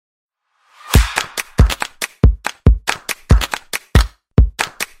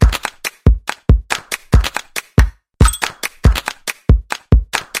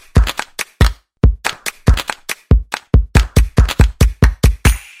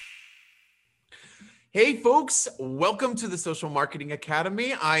Hey folks, welcome to the Social Marketing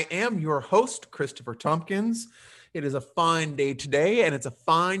Academy. I am your host, Christopher Tompkins. It is a fine day today, and it's a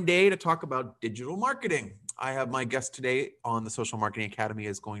fine day to talk about digital marketing. I have my guest today on the Social Marketing Academy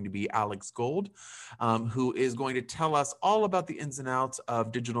is going to be Alex Gold, who is going to tell us all about the ins and outs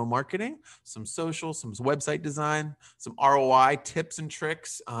of digital marketing, some social, some website design, some ROI tips and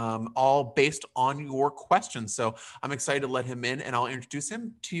tricks, all based on your questions. So I'm excited to let him in, and I'll introduce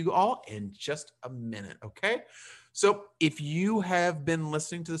him to you all in just a minute, okay? So if you have been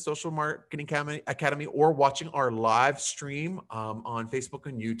listening to the Social Marketing Academy or watching our live stream on Facebook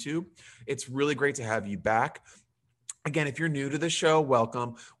and YouTube, it's really great to have you back. Again, if you're new to the show,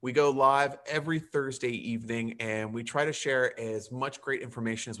 welcome. We go live every Thursday evening, and we try to share as much great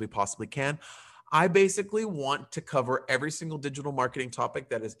information as we possibly can. I basically want to cover every single digital marketing topic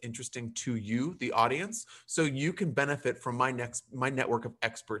that is interesting to you, the audience, so you can benefit from my network of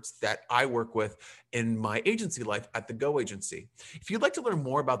experts that I work with in my agency life at the Go Agency. If you'd like to learn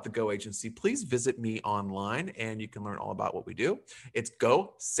more about the Go Agency, please visit me online and you can learn all about what we do. It's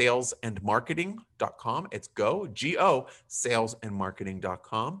gosalesandmarketing.com. It's G-O,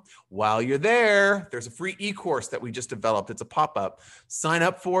 salesandmarketing.com. While you're there, there's a free e-course that we just developed. It's a pop-up. Sign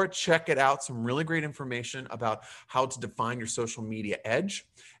up for it, check it out. Some really great information about how to define your social media edge.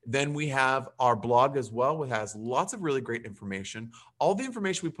 Then we have our blog as well, which has lots of really great information. All the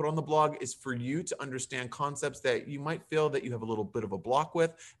information we put on the blog is for you to understand concepts that you might feel that you have a little bit of a block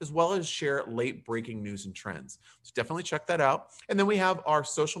with, as well as share late breaking news and trends. So definitely check that out. And then we have our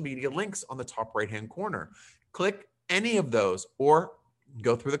social media links on the top right-hand corner. Click any of those or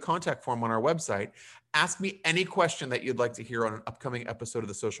go through the contact form on our website. Ask me any question that you'd like to hear on an upcoming episode of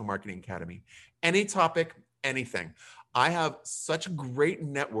the Social Marketing Academy. Any topic, anything. I have such a great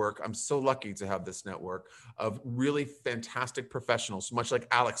network. I'm so lucky to have this network of really fantastic professionals, much like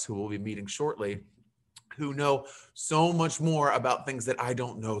Alex, who we'll be meeting shortly, who know so much more about things that I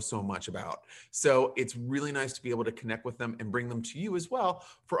don't know so much about. So it's really nice to be able to connect with them and bring them to you as well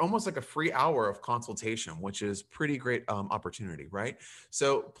for almost like a free hour of consultation, which is pretty great opportunity, right?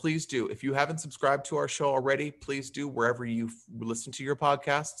 So please do. If you haven't subscribed to our show already, please do wherever you listen to your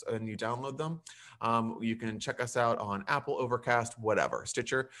podcasts and you download them. You can check us out on Apple, Overcast, whatever,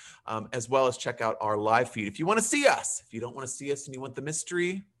 Stitcher, as well as check out our live feed. If you want to see us, if you don't want to see us and you want the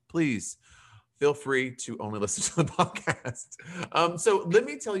mystery, please feel free to only listen to the podcast. So let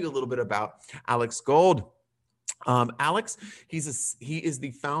me tell you a little bit about Alex Gold. Alex, he is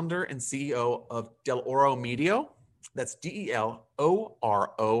the founder and CEO of Del Oro Media. That's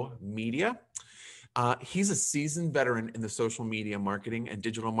Deloro Media. He's a seasoned veteran in the social media marketing and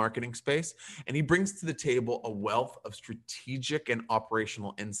digital marketing space, and he brings to the table a wealth of strategic and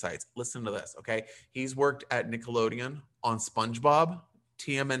operational insights. Listen to this, okay? He's worked at Nickelodeon on SpongeBob,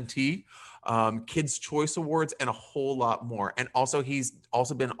 TMNT, Kids' Choice Awards, and a whole lot more. And also, he's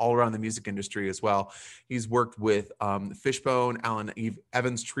also been all around the music industry as well. He's worked with Fishbone, Alan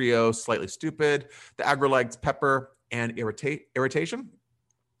Evans Trio, Slightly Stupid, the Agro-Liked Pepper, and Irration.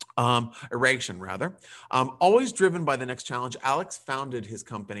 Always driven by the next challenge, Alex founded his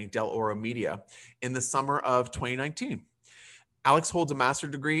company, Del Oro Media, in the summer of 2019. Alex holds a master's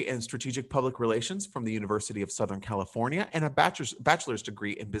degree in strategic public relations from the University of Southern California and a bachelor's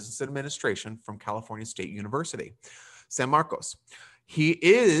degree in business administration from California State University, San Marcos. He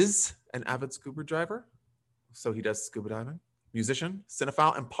is an avid scuba diver, so he does scuba diving, musician,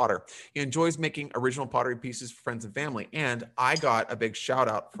 cinephile, and potter. He enjoys making original pottery pieces for friends and family. And I got a big shout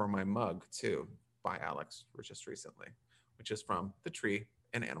out for my mug too by Alex just recently, which is from the tree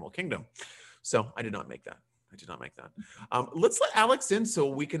in Animal Kingdom. So I did not make that. Let's let Alex in so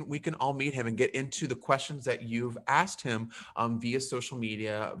we can all meet him and get into the questions that you've asked him via social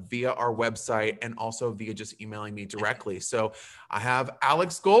media, via our website, and also via just emailing me directly. So I have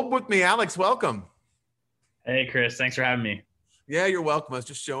Alex Gold with me. Alex, welcome. Hey, Chris. Thanks for having me. Yeah, you're welcome. I was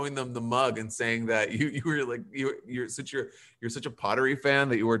just showing them the mug and saying that you were like you're such a pottery fan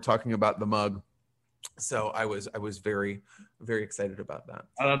that you were talking about the mug. So I was very, very excited about that.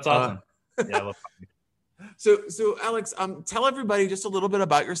 Oh, that's awesome. Yeah, I love pottery. So Alex, tell everybody just a little bit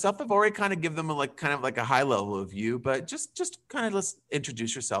about yourself. I've already kind of give them a high level of you, but just kind of let's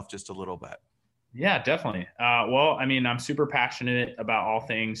introduce yourself just a little bit. Yeah, definitely. Well, I mean, I'm super passionate about all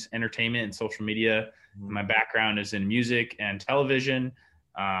things entertainment and social media. Mm-hmm. My background is in music and television.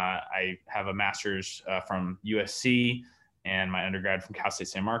 I have a master's from USC and my undergrad from Cal State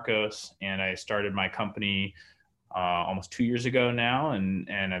San Marcos. And I started my company almost 2 years ago now, and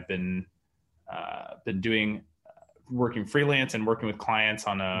I've been working freelance and working with clients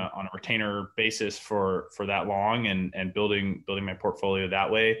on a retainer basis for that long and building my portfolio that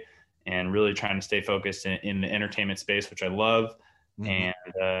way. and really trying to stay focused in the entertainment space, which I love. And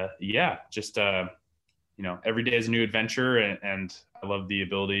just every day is a new adventure, and I love the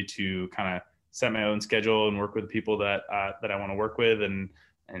ability to kind of set my own schedule and work with people that I want to work with, and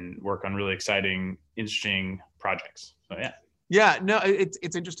work on really exciting, interesting projects. So yeah. Yeah, no,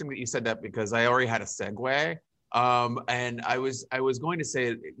 it's interesting that you said that, because I already had a segue, and I was going to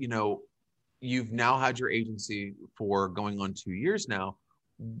say, you've now had your agency for going on 2 years now.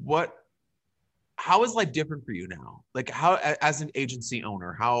 How is life different for you now? Like, how, as an agency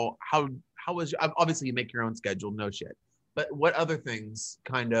owner, how was, obviously you make your own schedule, no shit, but what other things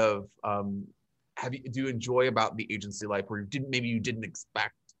kind of do you enjoy about the agency life, where maybe you didn't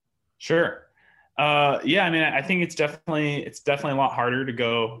expect? Sure. Yeah, I mean, I think it's definitely a lot harder to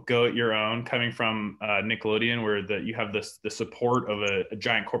go at your own, coming from Nickelodeon, where you have the support of a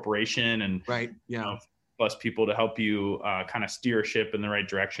giant corporation, and right, yeah, plus people to help you kind of steer a ship in the right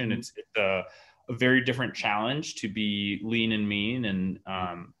direction. Mm-hmm. It's a very different challenge to be lean and mean, and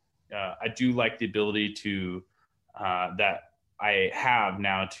I do like the ability to that I have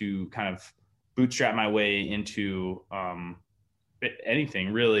now to kind of bootstrap my way into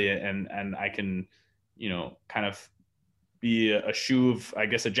anything really, and I can kind of be a shoe of, I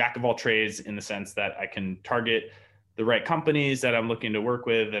guess, a jack of all trades, in the sense that I can target the right companies that I'm looking to work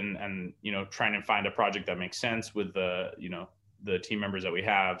with, and trying to find a project that makes sense with the team members that we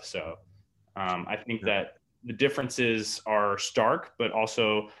have. So I think that the differences are stark, but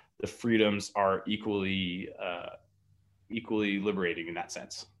also the freedoms are equally liberating in that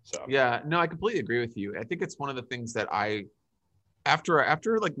sense. So yeah, no, I completely agree with you. I think it's one of the things that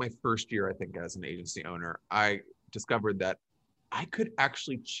after like my first year, I think, as an agency owner, I discovered that I could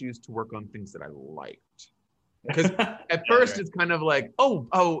actually choose to work on things that I liked. Because at first it's kind of like,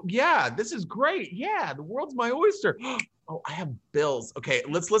 oh yeah, this is great. Yeah, the world's my oyster. Oh, I have bills. Okay,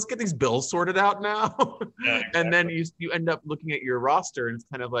 let's get these bills sorted out now. Yeah, exactly. And then you end up looking at your roster, and it's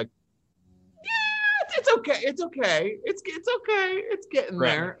kind of like, yeah, it's okay. It's okay. It's okay. It's getting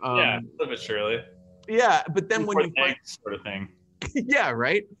there. Yeah, a little bit surely. Yeah, but then when you find sort of thing. Yeah,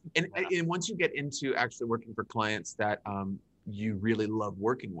 right. And once you get into actually working for clients that you really love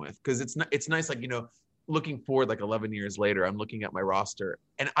working with, because it's nice, like, looking forward, like 11 years later, I'm looking at my roster,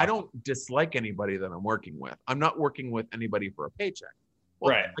 and I don't dislike anybody that I'm working with. I'm not working with anybody for a paycheck.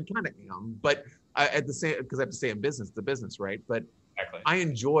 Well, right. I kind of am, but at the same, because I have to stay in business, the business, right? But exactly. I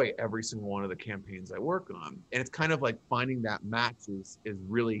enjoy every single one of the campaigns I work on, and it's kind of like finding that match is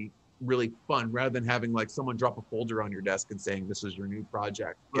really, really fun, rather than having like someone drop a folder on your desk and saying, this is your new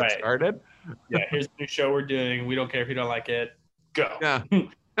project, get started. Yeah, here's the new show we're doing. We don't care if you don't like it. Go. Yeah.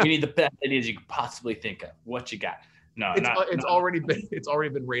 We need the best ideas you could possibly think of. What you got? No, it's already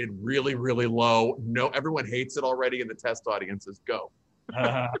been rated really, really low. No, everyone hates it already, and the test audiences go.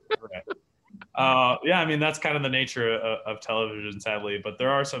 Right. Yeah, I mean, that's kind of the nature of television, sadly. But there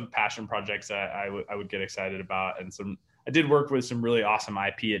are some passion projects that I would get excited about, and I did work with some really awesome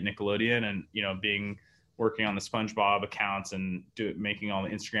IP at Nickelodeon, and working on the SpongeBob accounts and making all the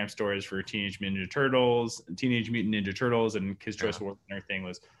Instagram stories for Teenage Mutant Ninja Turtles, and Kids' Choice Awards and everything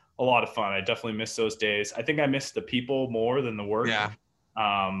was a lot of fun. I definitely miss those days. I think I miss the people more than the work. Yeah.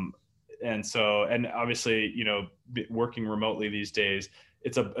 And obviously, working remotely these days,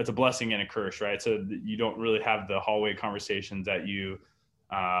 it's a blessing and a curse, right? So you don't really have the hallway conversations that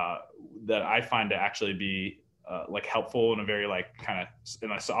that I find to actually be like helpful in a very like kind of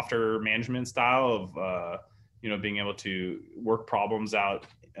in a softer management style of being able to work problems out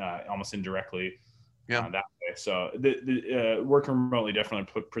almost indirectly that way. So the working remotely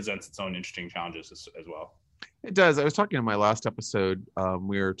definitely presents its own interesting challenges as well. It does. I was talking in my last episode,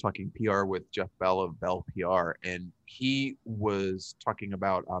 we were talking PR with Jeff Bell of Bell PR, and he was talking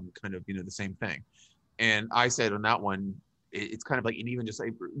about kind of the same thing. And I said on that one, it's kind of like, and even just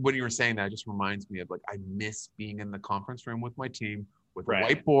like when you were saying that, it just reminds me of like, I miss being in the conference room with my team with a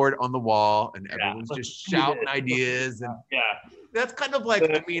whiteboard on the wall, and everyone's just shouting ideas. And that's kind of like,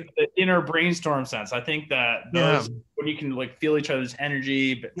 I mean, the inner brainstorm sense. I think that those, when you can like feel each other's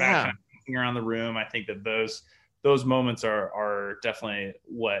energy, but kind of thinking around the room, I think that those moments are definitely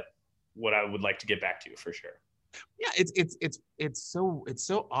what I would like to get back to for sure. Yeah, it's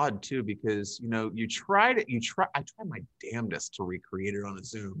so odd too, because I try my damnedest to recreate it on a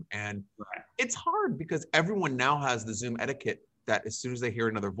Zoom, and it's hard because everyone now has the Zoom etiquette that as soon as they hear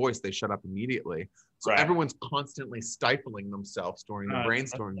another voice, they shut up immediately. So everyone's constantly stifling themselves during the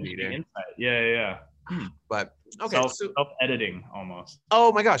brainstorm meeting. Yeah. But okay, self-editing almost.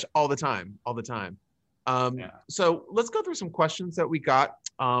 Oh my gosh, all the time. So let's go through some questions that we got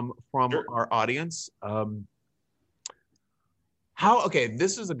from our audience. Okay,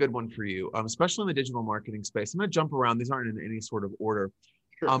 this is a good one for you, especially in the digital marketing space. I'm going to jump around. These aren't in any sort of order.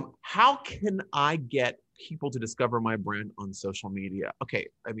 Sure. How can I get people to discover my brand on social media? Okay,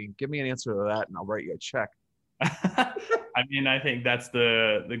 I mean, give me an answer to that and I'll write you a check. I mean, I think that's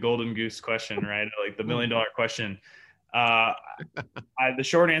the golden goose question, right? Like the $1 million question. The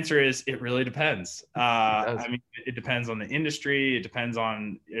short answer is it really depends. I mean, it depends on the industry. It depends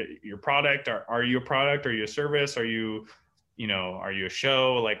on your product. Are you a product? Are you a service? Are you a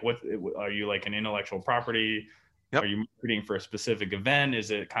show? Like, what are you, like an intellectual property? Yep. Are you marketing for a specific event?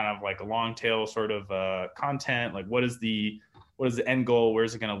 Is it kind of like a long tail sort of content? Like, what is the end goal?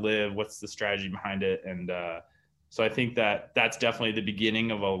 Where's it going to live? What's the strategy behind it? And so I think that's definitely the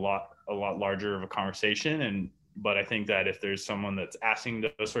beginning of a lot larger of a conversation. But I think that if there's someone that's asking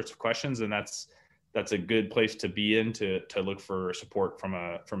those sorts of questions, then that's a good place to be in to look for support from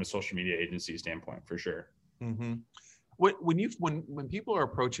a social media agency standpoint, for sure. Mm-hmm. When people are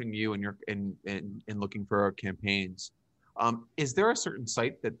approaching you and you're in looking for campaigns, is there a certain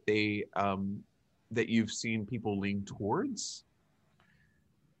site that that you've seen people lean towards?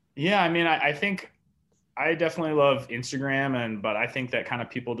 Yeah, I mean, I think I definitely love Instagram, but I think that kind of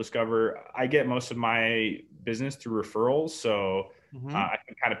people discover. I get most of my business through referrals, so I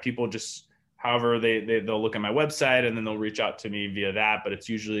think kind of people just, however they'll look at my website and then they'll reach out to me via that. But it's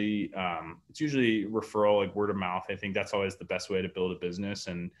usually referral, like word of mouth. I think that's always the best way to build a business,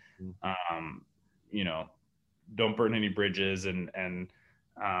 and don't burn any bridges. And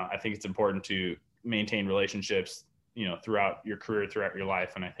I think it's important to maintain relationships, throughout your career, throughout your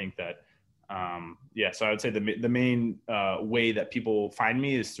life. And I think that, so I would say the main way that people find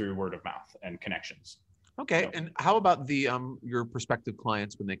me is through word of mouth and connections. Okay. So, and how about your prospective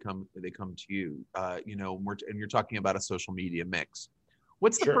clients when they come to you, and you're talking about a social media mix?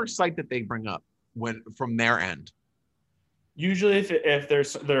 What's the first site that they bring up from their end? Usually if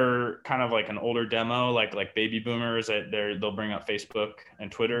they're kind of like an older demo, like baby boomers, they'll bring up Facebook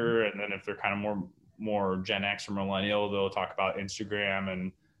and Twitter. And then if they're kind of more Gen X or millennial, they'll talk about Instagram.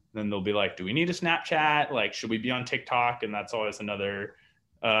 And then they'll be like, do we need a Snapchat? Like, should we be on TikTok? And that's always another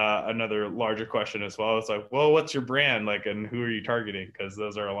larger question as well. It's like, well, what's your brand like, and who are you targeting? Because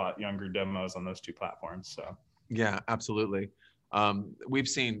those are a lot younger demos on those two platforms. So yeah, absolutely. I've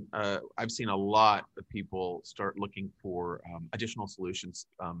seen a lot of people start looking for additional solutions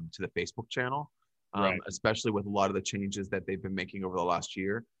to the Facebook channel, right, especially with a lot of the changes that they've been making over the last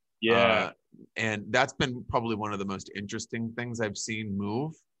year. Yeah, and that's been probably one of the most interesting things I've seen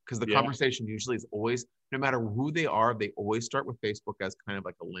move. Because the conversation usually is always, no matter who they are, they always start with Facebook as kind of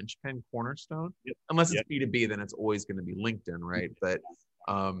like a linchpin cornerstone. Yep. Unless it's B2B, then it's always going to be LinkedIn, right? But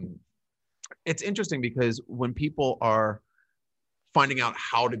it's interesting because when people are finding out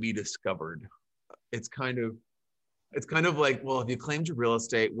how to be discovered, it's kind of like, well, if you claimed your real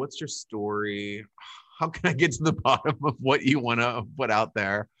estate, what's your story? How can I get to the bottom of what you want to put out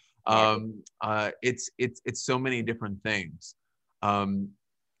there? It's so many different things.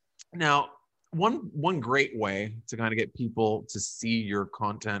 Now, one great way to kind of get people to see your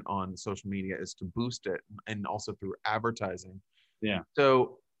content on social media is to boost it, and also through advertising. Yeah.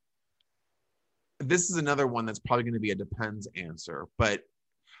 So this is another one that's probably going to be a depends answer, but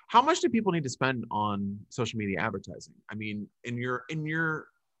how much do people need to spend on social media advertising? I mean, in your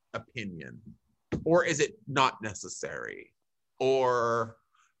opinion, or is it not necessary, or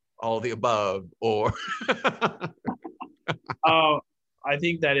all the above, or I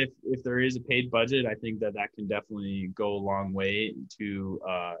think that if there is a paid budget, I think that can definitely go a long way to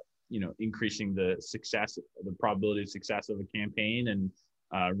increasing the probability of success of a campaign, and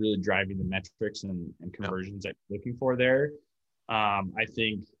really driving the metrics and conversions that you're looking for there. I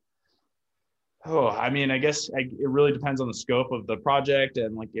think, I guess it really depends on the scope of the project,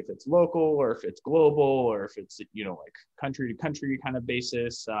 and like if it's local or if it's global or if it's like country to country kind of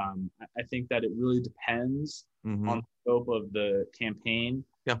basis. I think that it really depends on the scope of the campaign.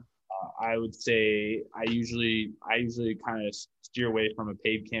 Yeah. I would say I usually kind of steer away from a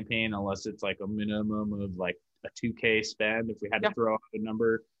paid campaign unless it's like a minimum of like a $2,000 spend. If we had to throw out a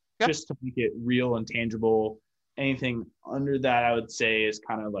number just to make it real and tangible. Anything under that, I would say, is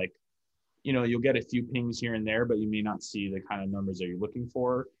kind of like, you'll get a few pings here and there, but you may not see the kind of numbers that you're looking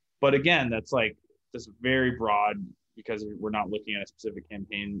for. But again, that's very broad, because we're not looking at a specific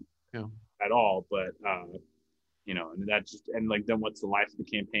campaign at all. But and then what's the life of the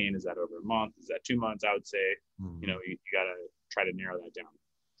campaign? Is that over a month? Is that 2 months? I would say, you got to try to narrow that down.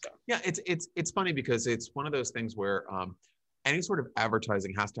 So. Yeah, it's funny because it's one of those things where any sort of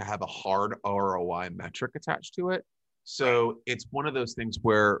advertising has to have a hard ROI metric attached to it. So it's one of those things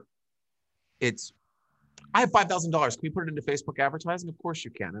where it's I have $5,000. Can we put it into Facebook advertising? Of course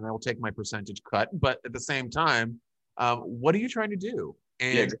you can, and I will take my percentage cut. But at the same time, what are you trying to do?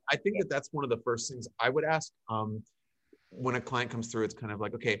 And I think that that's one of the first things I would ask when a client comes through. It's kind of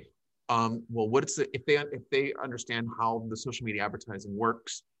like, okay, well, what's the, if they understand how the social media advertising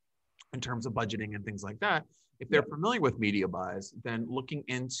works in terms of budgeting and things like that, if they're familiar with media buys, then looking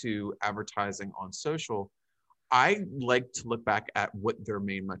into advertising on social, I like to look back at what their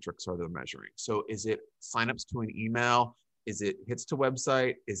main metrics are they're measuring. So is it signups to an email? Is it hits to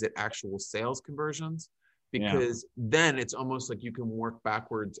website? Is it actual sales conversions? Because then it's almost like you can work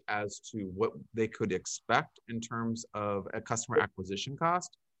backwards as to what they could expect in terms of a customer acquisition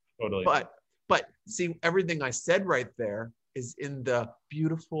cost. Totally. But see, everything I said right there is in the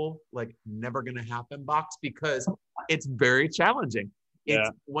beautiful, like never going to happen box, because it's very challenging. It's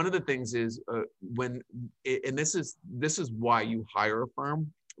one of the things is and this is why you hire a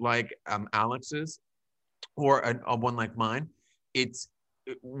firm like Alex's or a one like mine.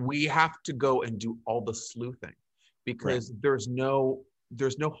 We have to go and do all the sleuthing, because there's no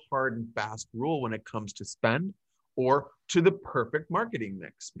hard and fast rule when it comes to spend or to the perfect marketing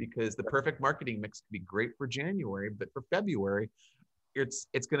mix, because the perfect marketing mix can be great for January, but for February, it's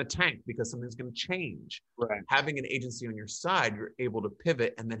going to tank because something's going to change. Right. Having an agency on your side, you're able to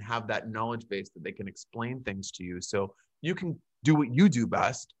pivot and then have that knowledge base that they can explain things to you. So you can do what you do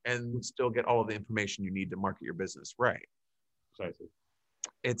best and still get all of the information you need to market your business right. Precisely.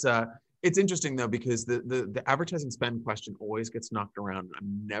 It's interesting though, because the advertising spend question always gets knocked around.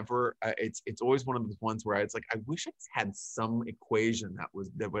 I'm never, it's always one of those ones where it's like, I wish I had some equation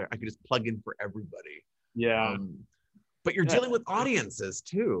that I could just plug in for everybody. Yeah. But you're dealing with audiences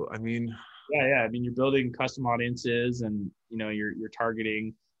too. I mean, I mean, you're building custom audiences, and you're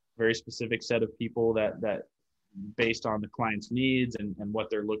targeting a very specific set of people that based on the client's needs and what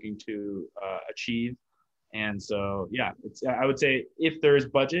they're looking to achieve. And so, I would say if there is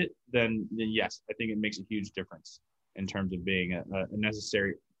budget, then yes, I think it makes a huge difference in terms of being a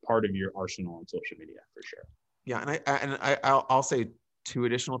necessary part of your arsenal on social media, for sure. Yeah, and I'll say two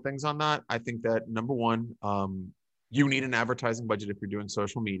additional things on that. I think that number one, you need an advertising budget if you're doing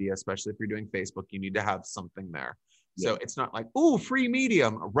social media, especially if you're doing Facebook. You need to have something there. So it's not like, oh, free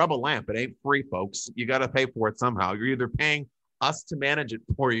medium, rub a lamp. It ain't free, folks. You got to pay for it somehow. You're either paying us to manage it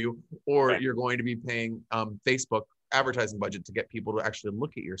for you, or you're going to be paying Facebook advertising budget to get people to actually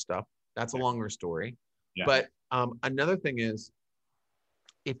look at your stuff. That's a longer story. Yeah. But another thing is,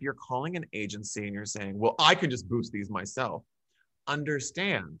 if you're calling an agency and you're saying, well, I can just boost these myself,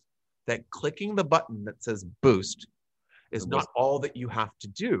 understand that clicking the button that says boost is not all that you have to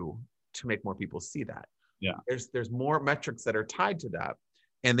do to make more people see that. Yeah. There's more metrics that are tied to that.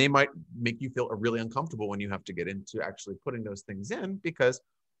 And they might make you feel really uncomfortable when you have to get into actually putting those things in, because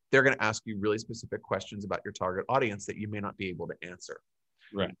they're going to ask you really specific questions about your target audience that you may not be able to answer.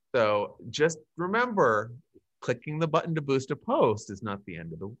 Right. So just remember, clicking the button to boost a post is not the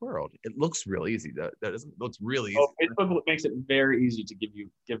end of the world. It looks real easy. Looks really easy. Facebook makes it very easy to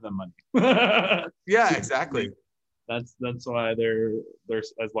give them money. Yeah, exactly. That's why they're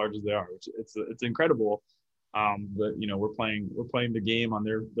as large as they are. It's incredible. But we're playing the game on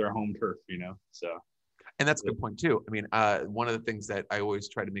their home turf, so. And that's a good point too. I mean, one of the things that I always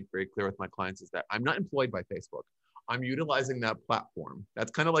try to make very clear with my clients is that I'm not employed by Facebook. I'm utilizing that platform.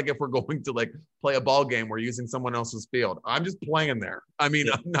 That's kind of like if we're going to like play a ball game, we're using someone else's field. I'm just playing there. I mean,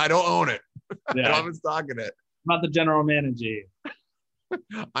 I don't own it. Yeah. I don't have a stock in it. I'm not the general manager.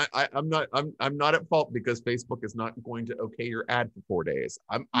 I'm not at fault because Facebook is not going to okay your ad for 4 days.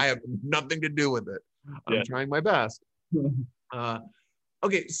 I have nothing to do with it. I'm trying my best.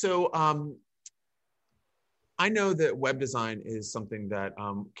 Okay, so I know that web design is something that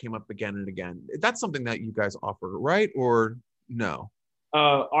came up again and again. That's something that you guys offer, right? Or no?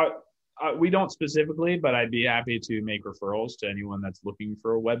 We don't specifically, but I'd be happy to make referrals to anyone that's looking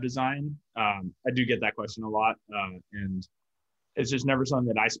for a web design. I do get that question a lot, and it's just never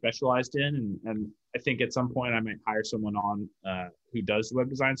something that I specialized in. And I think at some point I might hire someone on who does web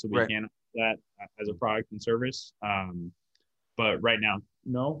design, so we can offer that as a product and service. But right now,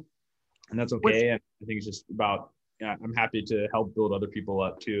 no, and that's okay. And I think it's just about, I'm happy to help build other people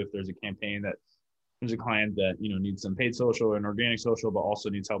up too. If there's a campaign that there's a client that, needs some paid social and organic social, but also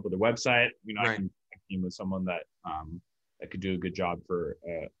needs help with a website, I can team with someone that could do a good job for,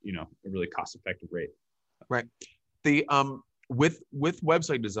 a really cost-effective rate. Right. The, with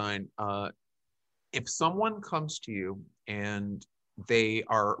website design, if someone comes to you and they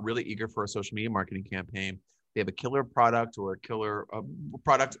are really eager for a social media marketing campaign, they have a killer product or a killer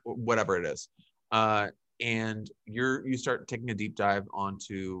product, or whatever it is. and you start taking a deep dive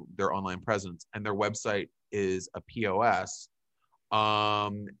onto their online presence, and their website is a POS.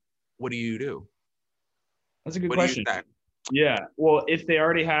 What do you do? That's a good What question. do you say? Yeah. Well, if they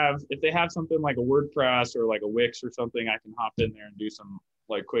have something like a WordPress or like a Wix or something, I can hop in there and do some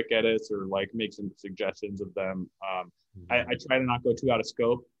like quick edits or like make some suggestions of them. I try to not go too out of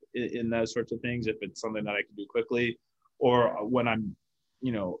scope in those sorts of things if it's something that I can do quickly, or when I'm,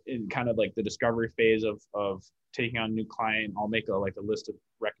 in kind of like the discovery phase of taking on a new client, I'll make a list of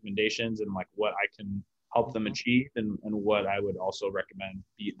recommendations and like what I can help them achieve and what I would also recommend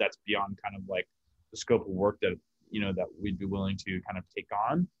that's beyond kind of like the scope of work that that we'd be willing to kind of take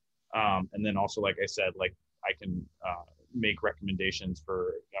on. And then also, like I said, like I can make recommendations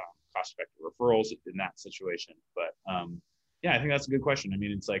for cost-effective referrals in that situation. But yeah, I think that's a good question. I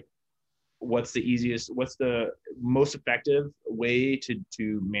mean, it's like, what's the most effective way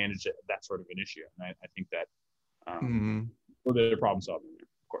to manage that sort of an issue? And I think that a little bit of problem solving there,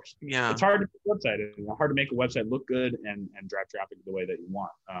 of course. Yeah. It's hard to make a website. It's hard to make a website look good and drive traffic the way that you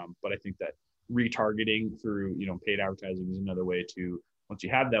want. But I think that retargeting through paid advertising is another way to, once you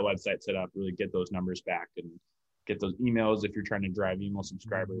have that website set up, really get those numbers back and get those emails if you're trying to drive email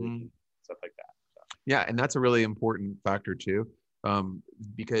subscribers and stuff like that. So. Yeah, and that's a really important factor too,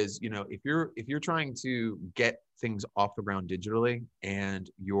 because if you're trying to get things off the ground digitally and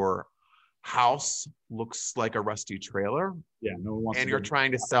your house looks like a rusty trailer, yeah, no one wants and you're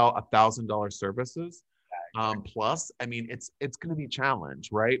trying to sell $1,000 services, exactly. plus, I mean, it's going to be a challenge,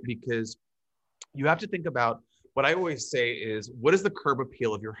 right? Because you have to think about, what I always say is, what is the curb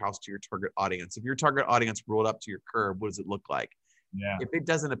appeal of your house to your target audience? If your target audience rolled up to your curb, what does it look like? Yeah. If it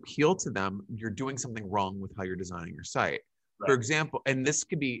doesn't appeal to them, you're doing something wrong with how you're designing your site. Right. For example, and this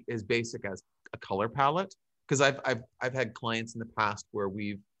could be as basic as a color palette, because I've had clients in the past where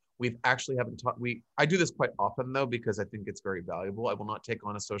we've actually haven't taught, I do this quite often though, because I think it's very valuable. I will not take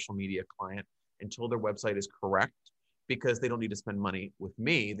on a social media client until their website is correct, because they don't need to spend money with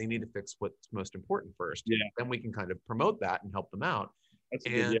me. They need to fix what's most important first. Yeah. Then we can kind of promote that and help them out. That's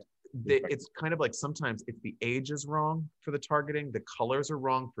and it's kind of like, sometimes if the age is wrong for the targeting, the colors are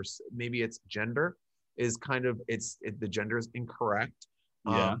wrong for, maybe it's gender is kind of, the gender is incorrect.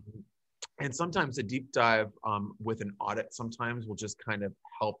 Yeah. And sometimes a deep dive with an audit sometimes will just kind of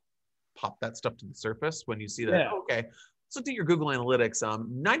help pop that stuff to the surface when you see that, okay, let's look at your Google Analytics.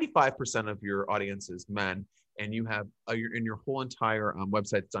 95% of your audience is men, and you have your whole entire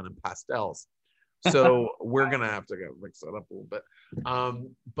website's done in pastels. So we're gonna have to go mix that up a little bit.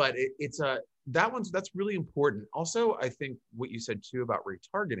 But that's really important. Also, I think what you said too about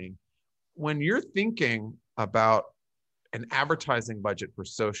retargeting, when you're thinking about an advertising budget for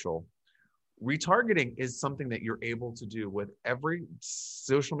social, retargeting is something that you're able to do with every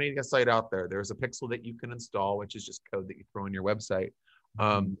social media site out there. There's a pixel that you can install, which is just code that you throw in your website,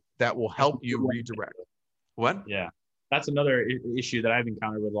 that will help you redirect. What? Yeah. That's another issue that I've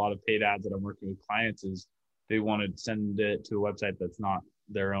encountered with a lot of paid ads that I'm working with clients, is they want to send it to a website that's not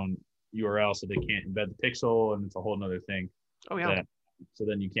their own URL, so they can't embed the pixel, and it's a whole nother thing. Oh yeah. So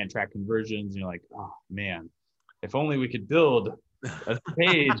then you can't track conversions, and you're like, oh man, if only we could build a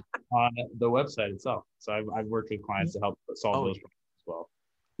page on the website itself. So I've worked with clients to help solve those problems as well.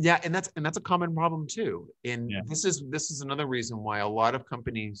 Yeah, and that's a common problem too. And this is another reason why a lot of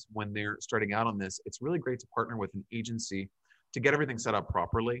companies, when they're starting out on this, it's really great to partner with an agency to get everything set up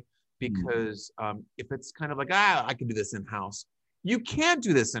properly. Because if it's kind of like, I can do this in-house, you can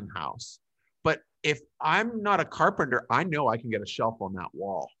do this in-house. But if I'm not a carpenter, I know I can get a shelf on that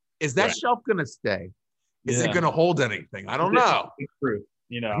wall. Is that shelf going to stay? Is it going to hold anything? I don't know. Proof,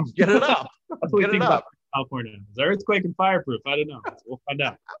 Get it up. That's what we think about California. Is earthquake and fireproof? I don't know. We'll find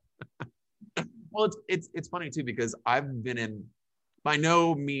out. Well, it's funny too, because I've been by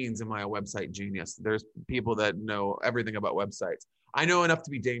no means am I a website genius. There's people that know everything about websites. I know enough to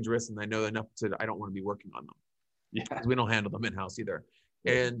be dangerous, and I know enough I don't want to be working on them. Yeah, because we don't handle them in-house either.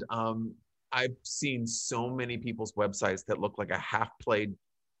 Yeah. And I've seen so many people's websites that look like a half-played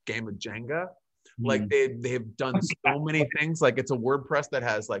game of Jenga. Like they've done so many things. Like it's a WordPress that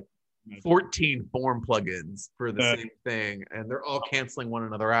has like 14 form plugins for the same thing, and they're all canceling one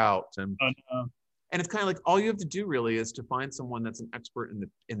another out. And it's kind of like, all you have to do really is to find someone that's an expert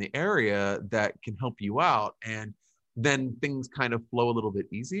in the area that can help you out, and then things kind of flow a little bit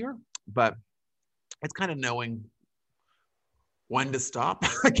easier. But it's kind of knowing when to stop,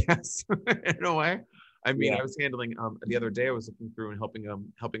 I guess, in a way. I mean, I was handling the other day, I was looking through and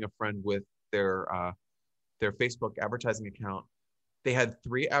helping a friend with their Facebook advertising account. They had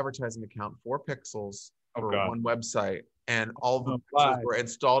 3 advertising accounts, 4 pixels, Oh for God. one website, and all the Oh, pixels why? were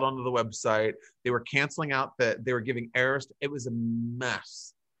installed onto the website. They were canceling out that they were giving errors. It was a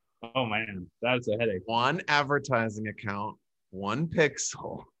mess. Oh man, that's a headache. One advertising account, one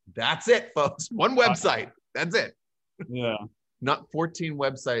pixel. That's it, folks. One website. That's it. Yeah. Not 14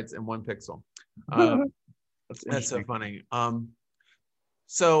 websites and one pixel. Um, That's that's so interesting. funny.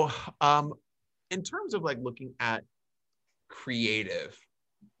 So in terms of like looking at creative,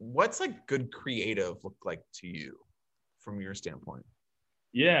 what's like good creative look like to you from your standpoint?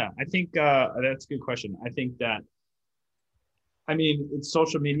 Yeah, I think that's a good question. I think that, I mean, it's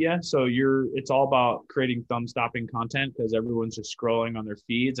social media, so it's all about creating thumb stopping content because everyone's just scrolling on their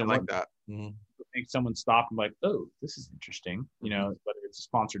feeds, I and like what that. Mm-hmm. makes someone stop and like, oh, this is interesting. You Mm-hmm. know, whether it's a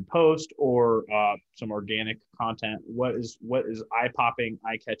sponsored post or some organic content. What is eye popping,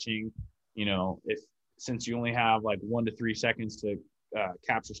 eye catching? You know, if since you only have like 1 to 3 seconds to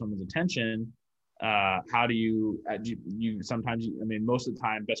capture someone's attention, how do you sometimes, I mean, most of the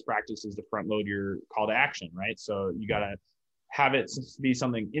time best practice is to front load your call to action, right? So you got to have it be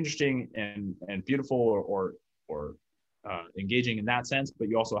something interesting and beautiful or engaging in that sense, but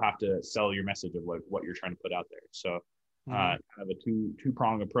you also have to sell your message of what you're trying to put out there. So kind of a two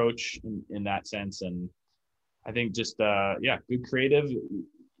prong approach in that sense. And I think just good creative,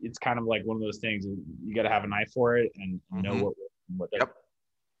 it's kind of like one of those things. You got to have an eye for it and know what Yep.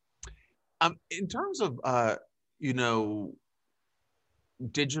 In terms of you know,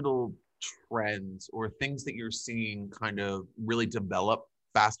 digital trends or things that you're seeing kind of really develop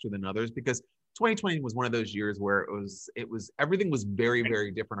faster than others, because 2020 was one of those years where it was everything was very,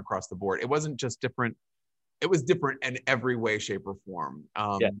 very different across the board. It wasn't just different, it was different in every way, shape, or form.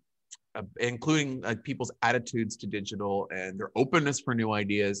 Including people's attitudes to digital and their openness for new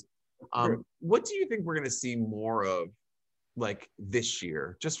ideas. What do you think we're going to see more of like this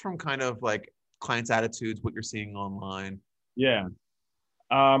year, just from kind of like clients' attitudes, what you're seeing online? Yeah.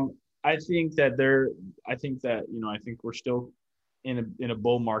 I think that I think we're still in a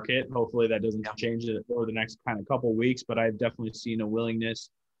bull market. Hopefully that doesn't change it over the next kind of couple of weeks, but I've definitely seen a willingness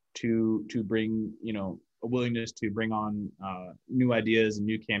to bring, a willingness to bring on new ideas and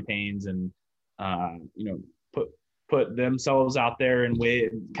new campaigns and put themselves out there in way,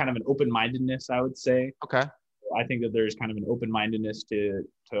 kind of an open-mindedness, I would say. Okay. I think that there's kind of an open-mindedness to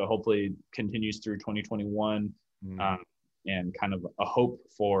hopefully continues through 2021, and kind of a hope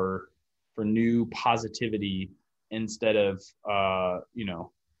for new positivity instead of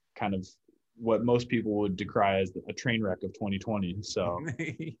kind of what most people would decry as a train wreck of 2020. So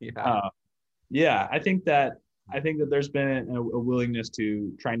I think that there's been a willingness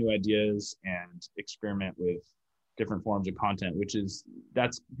to try new ideas and experiment with different forms of content,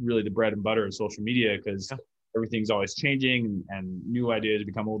 that's really the bread and butter of social media, because everything's always changing and new ideas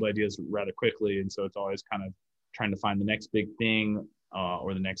become old ideas rather quickly. And so it's always kind of trying to find the next big thing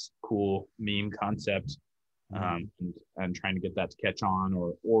or the next cool meme concept, and trying to get that to catch on,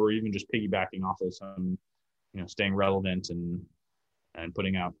 or even just piggybacking off of some, staying relevant and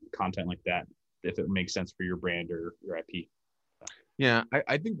putting out content like that if it makes sense for your brand or your IP. Yeah,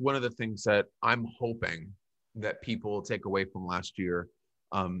 I think one of the things that I'm hoping that people take away from last year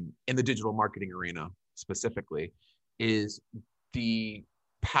in the digital marketing arena specifically is the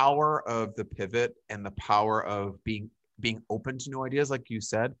power of the pivot and the power of being open to new ideas, like you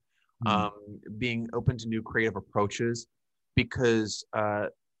said, being open to new creative approaches, because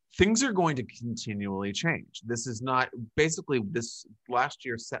things are going to continually change. This is not, basically this last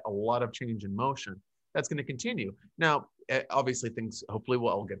year set a lot of change in motion. That's going to continue. Now, obviously things hopefully will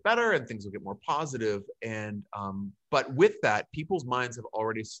all get better and things will get more positive. And, but with that, people's minds have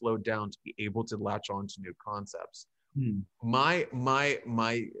already slowed down to be able to latch on to new concepts. My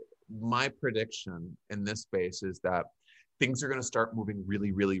prediction in this space is that things are going to start moving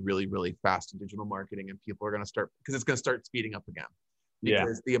really, really, really, really fast in digital marketing, and people are going to start, because it's going to start speeding up again.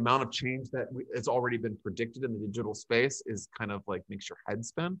 Because the amount of change that has already been predicted in the digital space is kind of like makes your head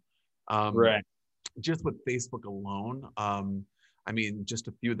spin. Right. Just with Facebook alone, I mean, just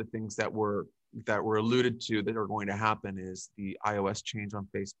a few of the things that were alluded to that are going to happen is the iOS change on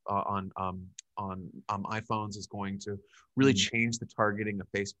iPhones is going to really change the targeting of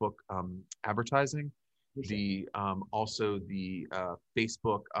Facebook advertising. Also the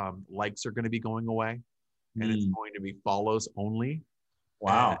Facebook likes are going to be going away, and it's going to be follows only.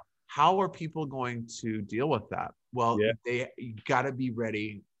 Wow. How are people going to deal with that? Well, you got to be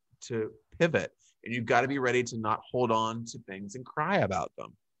ready to pivot, and you've got to be ready to not hold on to things and cry about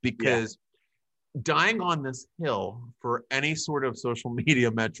them, because dying on this hill for any sort of social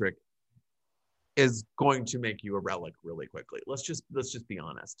media metric is going to make you a relic really quickly. Let's just be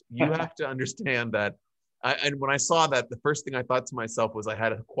honest. You have to understand that And when I saw that, the first thing I thought to myself was I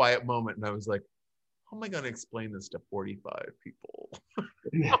had a quiet moment and I was like, how am I going to explain this to 45 people?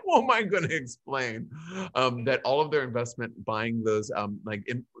 How am I going to explain that all of their investment buying those,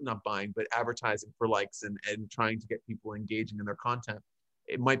 not buying, but advertising for likes and trying to get people engaging in their content,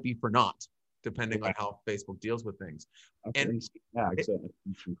 it might be for naught, depending on how Facebook deals with things. Okay. And it's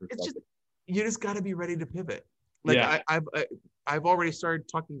just, you just got to be ready to pivot. Like I've already started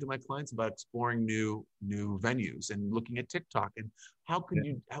talking to my clients about exploring new venues and looking at TikTok and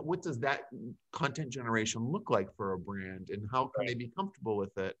what does that content generation look like for a brand and how can they be comfortable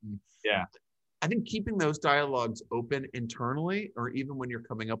with it? And I think keeping those dialogues open internally, or even when you're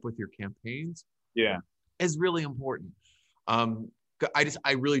coming up with your campaigns, is really important.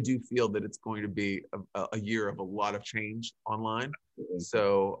 I really do feel that it's going to be a year of a lot of change online.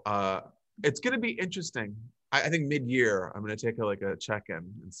 So it's going to be interesting. I think mid-year, I'm going to take a check-in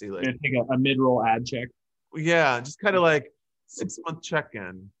and see like take a mid-roll ad check. Yeah, just kind of like 6-month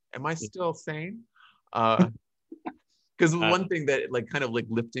check-in. Am I still sane? Because one thing that like kind of like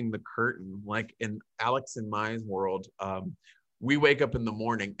lifting the curtain, like in Alex and my world, we wake up in the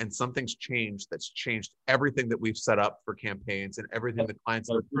morning and something's changed that's changed everything that we've set up for campaigns and everything the clients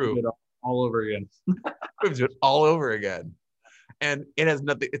have approved. All over again. We've do it all over again. And it has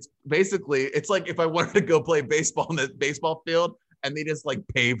nothing. It's basically, it's like if I wanted to go play baseball in the baseball field and they just like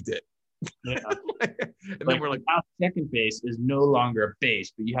paved it. Yeah. And then we're like, second base is no longer a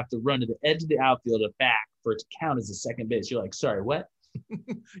base, but you have to run to the edge of the outfield and back for it to count as a second base. You're like, sorry, what?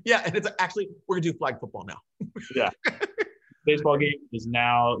 Yeah. And it's actually, we're going to do flag football now. Yeah. Baseball game is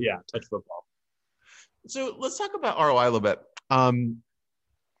now, touch football. So let's talk about ROI a little bit.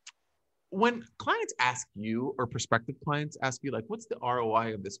 When clients ask you, or prospective clients ask you, like, what's the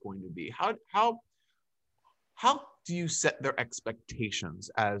ROI of this going to be? How do you set their expectations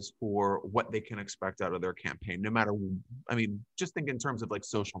as for what they can expect out of their campaign? No matter, I mean, just think in terms of like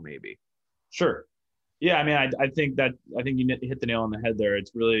social, maybe. Sure. Yeah, I mean, I think you hit the nail on the head there.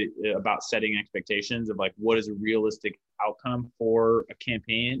 It's really about setting expectations of like what is a realistic outcome for a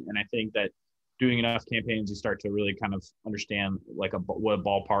campaign, and I think that doing enough campaigns, you start to really kind of understand like what a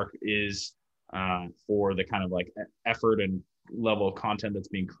ballpark is for the kind of like effort and level of content that's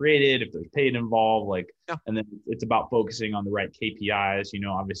being created, if there's paid involved, and then it's about focusing on the right KPIs,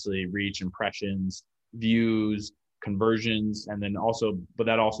 obviously reach, impressions, views, conversions, and then also, but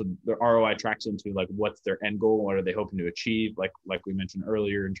that also the ROI tracks into like what's their end goal, what are they hoping to achieve, like we mentioned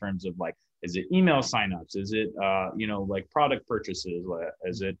earlier in terms of like, is it email signups, is it like product purchases,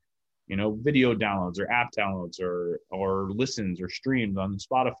 is it video downloads or app downloads or listens or streams on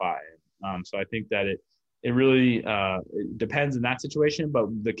Spotify. So I think that it really it depends in that situation, but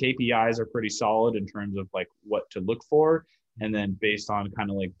the KPIs are pretty solid in terms of like what to look for. And then based on kind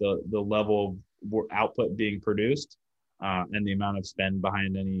of like the level of output being produced and the amount of spend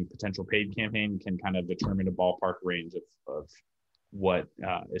behind any potential paid campaign can kind of determine a ballpark range of what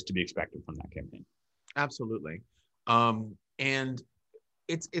is to be expected from that campaign. Absolutely. And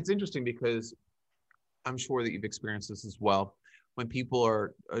it's interesting because I'm sure that you've experienced this as well. When people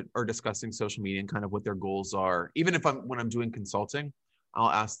are discussing social media and kind of what their goals are, even when I'm doing consulting,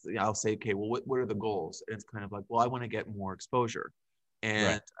 I'll say, okay, well, what are the goals? And it's kind of like, well, I want to get more exposure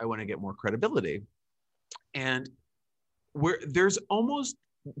and I want to get more credibility. And there's almost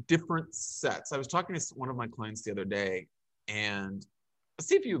different sets. I was talking to one of my clients the other day, and let's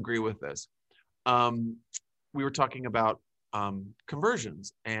see if you agree with this. We were talking about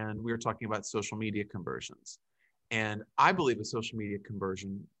conversions, and we were talking about social media conversions. And I believe a social media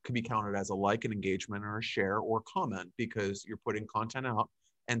conversion could be counted as a like, an engagement, or a share or comment, because you're putting content out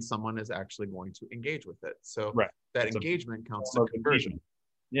and someone is actually going to engage with it. So that engagement counts as a conversion.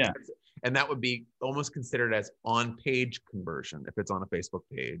 Yeah. And that would be almost considered as on-page conversion if it's on a Facebook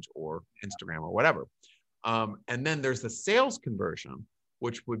page or Instagram or whatever. And then there's the sales conversion,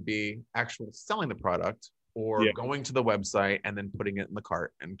 which would be actual selling the product or going to the website and then putting it in the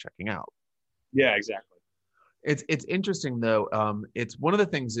cart and checking out. Yeah, exactly. It's interesting though. It's one of the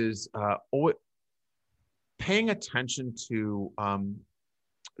things is paying attention to.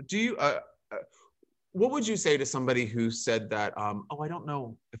 What would you say to somebody who said that? I don't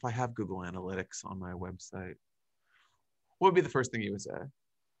know if I have Google Analytics on my website. What would be the first thing you would say?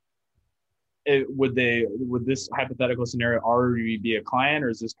 Would this hypothetical scenario already be a client, or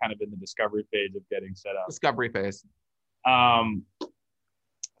is this kind of in the discovery phase of getting set up? Discovery phase.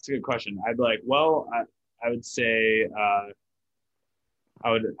 That's a good question. I'd be like, well, I would say,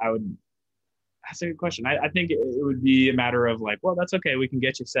 I would. That's a good question. I think it would be a matter of like, well, that's okay. We can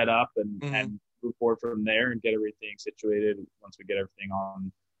get you set up and move forward from there and get everything situated once we get everything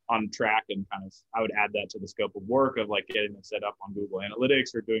on on track, and kind of I would add that to the scope of work of like getting them set up on Google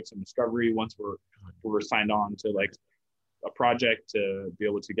Analytics or doing some discovery once we're signed on to like a project to be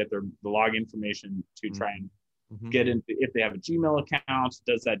able to get the log information to try and get into, if they have a Gmail account,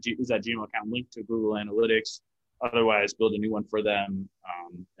 is that Gmail account linked to Google Analytics? Otherwise, build a new one for them,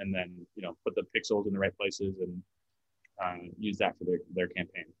 and then put the pixels in the right places and use that for their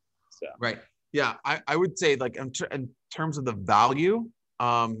campaign. So right, yeah, I would say like in terms of the value,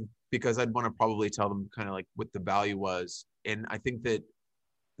 because I'd want to probably tell them kind of like what the value was, and I think that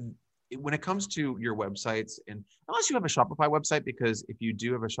when it comes to your websites, and unless you have a Shopify website, because if you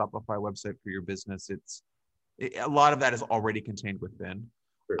do have a Shopify website for your business, a lot of that is already contained within.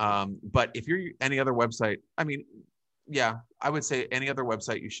 Sure. But if you're any other website, I mean, yeah, I would say any other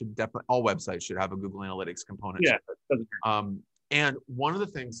website, you should definitely, all websites should have a Google Analytics component. Yeah. Doesn't hurt. And one of the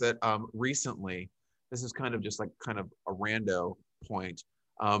things that recently, this is kind of just like kind of a rando point.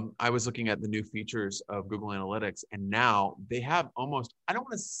 I was looking at the new features of Google Analytics, and now they have almost, I don't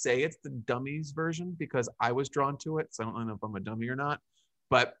want to say it's the dummies version because I was drawn to it, so I don't know if I'm a dummy or not,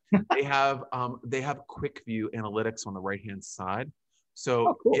 but they have quick view analytics on the right-hand side.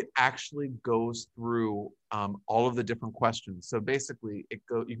 So cool. It actually goes through all of the different questions. So basically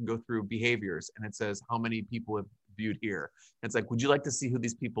you can go through behaviors, and it says how many people have viewed here. And it's like, would you like to see who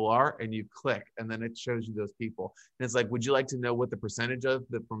these people are? And you click, and then it shows you those people. And it's like, would you like to know what the percentage of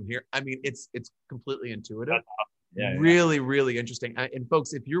the from here? I mean, it's completely intuitive. Yeah, really, really interesting. And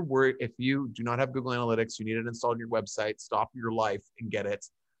folks, if you're worried, if you do not have Google Analytics, you need it installed on your website, stop your life and get it.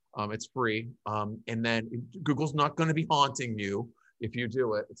 It's free. And then Google's not going to be haunting you if you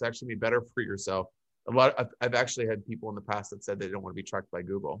do it. It's actually be better for yourself. I've actually had people in the past that said they don't want to be tracked by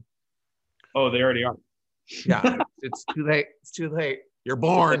Google. Oh, they already are. Yeah, it's too late. It's too late. You're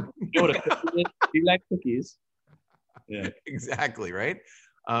born. Do you like cookies? Yeah, exactly. Right.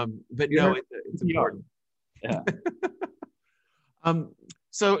 But no, it's important. Yeah.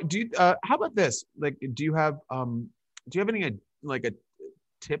 So do you, how about this? Like, do you have any like a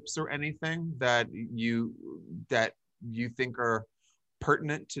tips or anything that you think are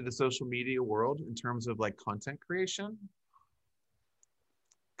pertinent to the social media world in terms of like content creation?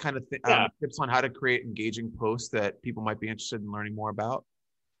 Kind of tips on how to create engaging posts that people might be interested in learning more about?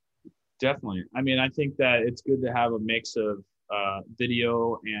 Definitely. I mean, I think that it's good to have a mix of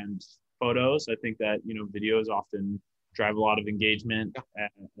video and photos. I think that, videos often drive a lot of engagement,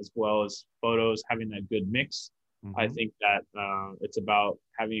 as well as photos, having that good mix. Mm-hmm. I think that it's about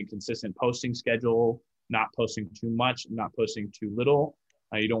having a consistent posting schedule, not posting too much, not posting too little.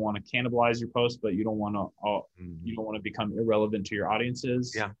 You don't want to cannibalize your post, but you don't want to become irrelevant to your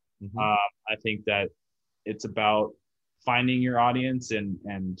audiences. Yeah. Mm-hmm. I think that it's about finding your audience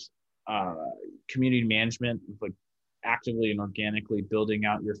and community management, like actively and organically building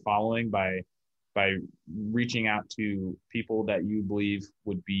out your following by reaching out to people that you believe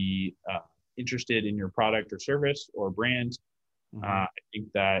would be interested in your product or service or brand. Mm-hmm. I think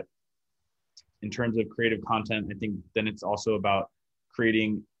that in terms of creative content, I think then it's also about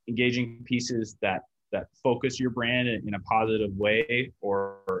creating engaging pieces that focus your brand in a positive way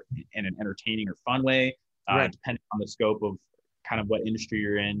or in an entertaining or fun way, right. Depending on the scope of kind of what industry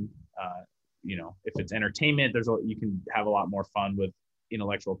you're in. If it's entertainment, you can have a lot more fun with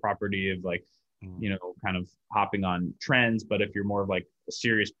intellectual property of like, kind of hopping on trends. But if you're more of like a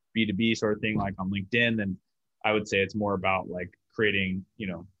serious B2B sort of thing, like on LinkedIn, then I would say it's more about like creating,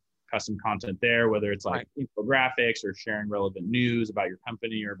 custom content there, whether it's like infographics or sharing relevant news about your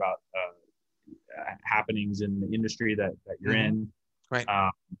company or about happenings in the industry that you're in. Right.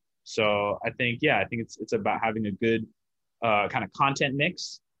 So I think it's about having a good kind of content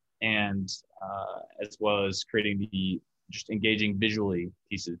mix, and as well as creating the just engaging visually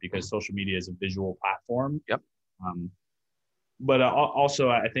pieces, because social media is a visual platform. Yep. But also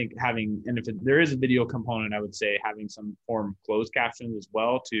I think if there is a video component, I would say having some form of closed captions as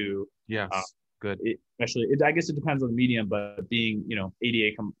well to, good. I guess it depends on the medium, but being,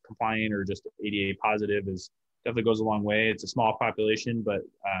 ADA compliant or just ADA positive definitely goes a long way. It's a small population, but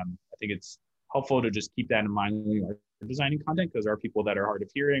I think it's helpful to just keep that in mind when you are designing content, because there are people that are hard of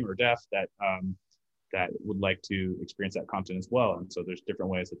hearing or deaf that would like to experience that content as well. And so there's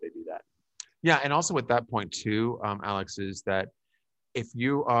different ways that they do that. Yeah. And also with that point too, Alex, is that if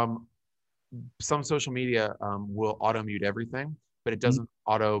you, some social media will auto mute everything, but it doesn't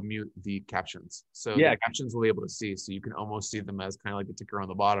auto mute the captions. So the captions will be able to see. So you can almost see them as kind of like the ticker on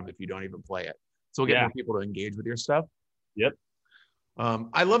the bottom if you don't even play it. So we'll get more people to engage with your stuff. Yep.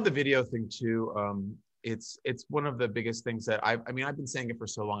 I love the video thing too. It's one of the biggest things that I've been saying it for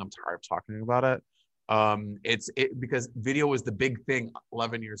so long, I'm tired of talking about it. Because video was the big thing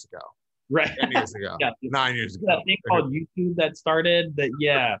 11 years ago, Right. 10 years ago, Yeah. 9 years ago. That thing called YouTube that started that,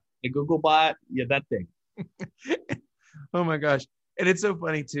 yeah, the Google bot, yeah, that thing. Oh my gosh. And it's so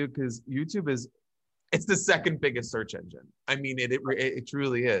funny too, because YouTube it's the second biggest search engine. I mean, it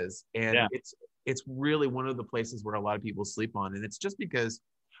truly is. And Yeah. it's really one of the places where a lot of people sleep on. And it's just because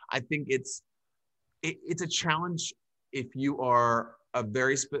I think it's a challenge if you are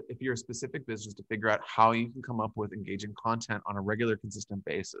if you're a specific business to figure out how you can come up with engaging content on a regular, consistent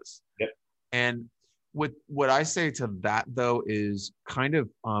basis. Yep. And what I say to that though is kind of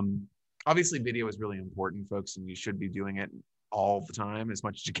obviously video is really important, folks, and you should be doing it all the time as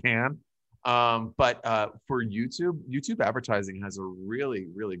much as you can. But for YouTube advertising has a really,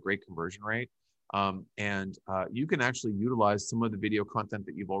 really great conversion rate. And you can actually utilize some of the video content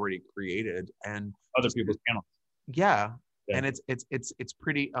that you've already created and Other people's channels. yeah. Yeah. And it's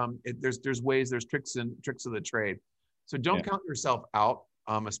pretty there's ways, there's tricks of the trade. So don't count yourself out,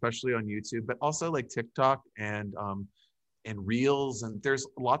 especially on YouTube, but also like TikTok and Reels, and there's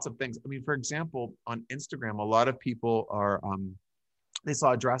lots of things. I mean, for example, on Instagram, a lot of people are they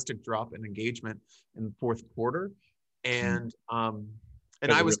saw a drastic drop in engagement in the fourth quarter, and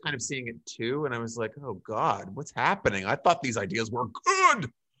I was kind of seeing it too, and I was like, oh God, what's happening? I thought these ideas were good,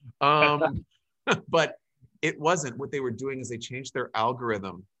 but it wasn't. What they were doing is they changed their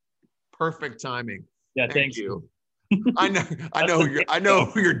algorithm. Perfect timing. Yeah, Thank you. I know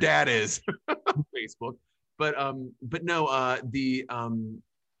who your dad is. Facebook, but no,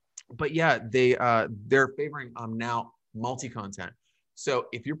 but yeah, they're favoring now multi-content. So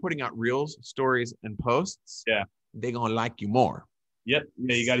if you're putting out reels, stories, and posts, they're gonna like you more. Yep.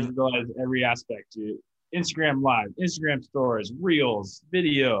 Yeah, you got to utilize every aspect. Instagram Live, Instagram Stories, Reels,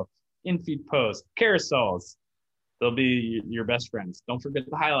 video, in-feed posts, carousels. They'll be your best friends. Don't forget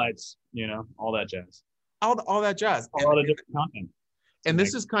the highlights. All that jazz. All that jazz. A lot of different content. And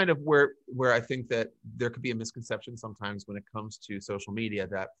this is kind of where I think that there could be a misconception sometimes when it comes to social media,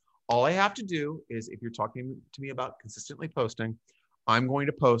 that all I have to do is, if you're talking to me about consistently posting, I'm going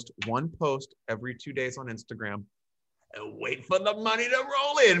to post one post every 2 days on Instagram and wait for the money to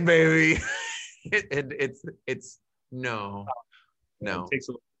roll in, baby. It's no. It takes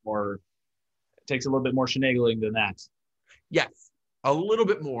a little bit more finagling than that. Yes, a little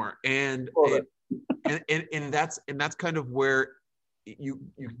bit more, and that's kind of where you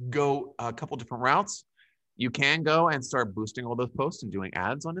go a couple different routes. You can go and start boosting all those posts and doing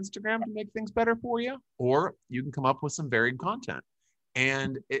ads on Instagram to make things better for you, or you can come up with some varied content.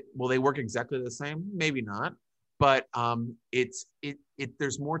 And will they work exactly the same? Maybe not, but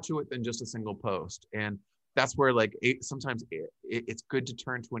there's more to it than just a single post. And that's where sometimes it's good to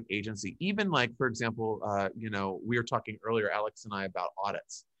turn to an agency. Even like, for example, we were talking earlier, Alex and I, about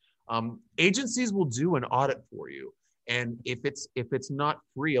audits. Agencies will do an audit for you. And if it's not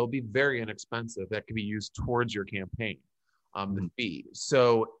free, it'll be very inexpensive. That can be used towards your campaign, the fee.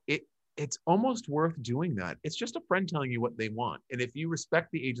 So it's almost worth doing that. It's just a friend telling you what they want. And if you respect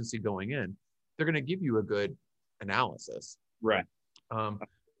the agency going in, they're going to give you a good analysis. Right.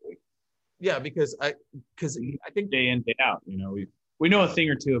 Yeah, because I think day in, day out, we know a thing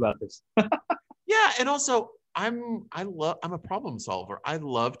or two about this. Yeah. And also I'm a problem solver. I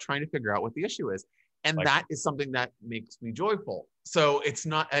love trying to figure out what the issue is. And that is something that makes me joyful. So it's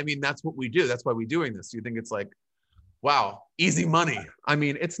not, that's what we do. That's why we're doing this. You think it's like, wow, easy money.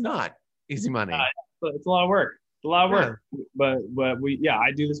 It's not easy money. It's a lot of work. It's a lot of work. But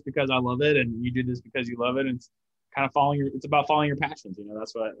I do this because I love it, and you do this because you love it. And it's kind of it's about following your passions.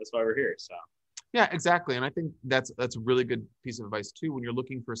 That's why we're here. So. Yeah, exactly. And I think that's a really good piece of advice too, when you're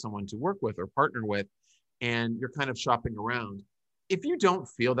looking for someone to work with or partner with, and you're kind of shopping around. If you don't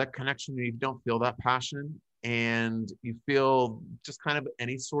feel that connection, you don't feel that passion, and you feel just kind of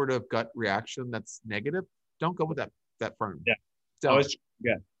any sort of gut reaction that's negative, don't go with that firm.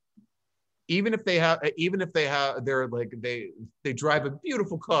 Yeah. Even if they drive a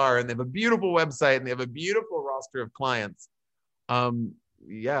beautiful car and they have a beautiful website and they have a beautiful roster of clients,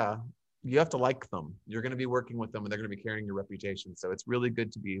 you have to like them. You're going to be working with them, and they're going to be carrying your reputation. So it's really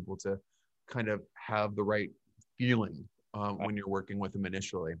good to be able to kind of have the right feeling when you're working with them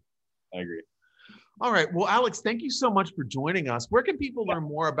initially. I agree. All right. Well, Alex, thank you so much for joining us. Where can people learn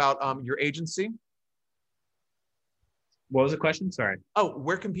more about your agency? What was the question? Sorry. Oh,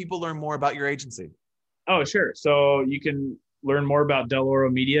 where can people learn more about your agency? Oh, sure. So you can learn more about Del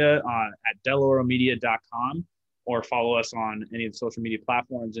Oro Media at deloromedia.com, or follow us on any of the social media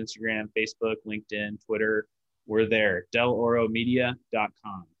platforms, Instagram, Facebook, LinkedIn, Twitter. We're there,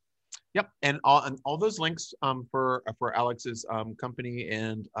 deloromedia.com. Yep. And all those links for Alex's company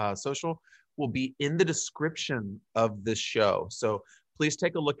and social will be in the description of this show. So please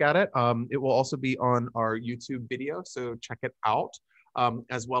take a look at it. It will also be on our YouTube video, so check it out,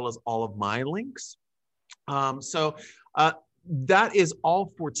 as well as all of my links. That is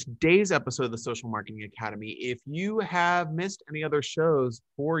all for today's episode of the Social Marketing Academy. If you have missed any other shows,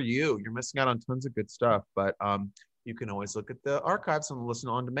 you're missing out on tons of good stuff, but you can always look at the archives and listen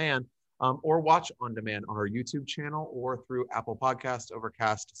on demand, or watch on demand on our YouTube channel or through Apple Podcasts,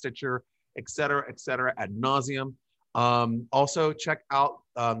 Overcast, Stitcher, et cetera, ad nauseum. Also check out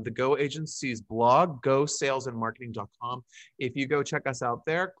the Go Agency's blog, gosalesandmarketing.com. If you go check us out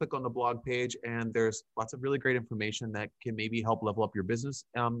there, click on the blog page, and there's lots of really great information that can maybe help level up your business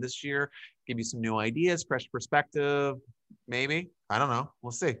this year, give you some new ideas, fresh perspective, maybe. I don't know.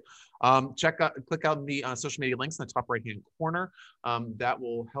 We'll see. Click out the social media links in the top right-hand corner. That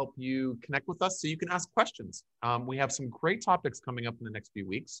will help you connect with us so you can ask questions. We have some great topics coming up in the next few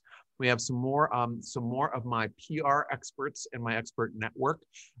weeks. We have some more of my PR experts in my expert network,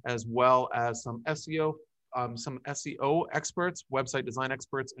 as well as some SEO experts, website design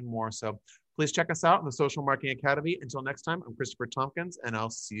experts, and more. So please check us out in the Social Marketing Academy. Until next time, I'm Christopher Tompkins, and I'll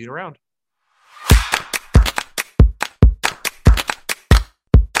see you around.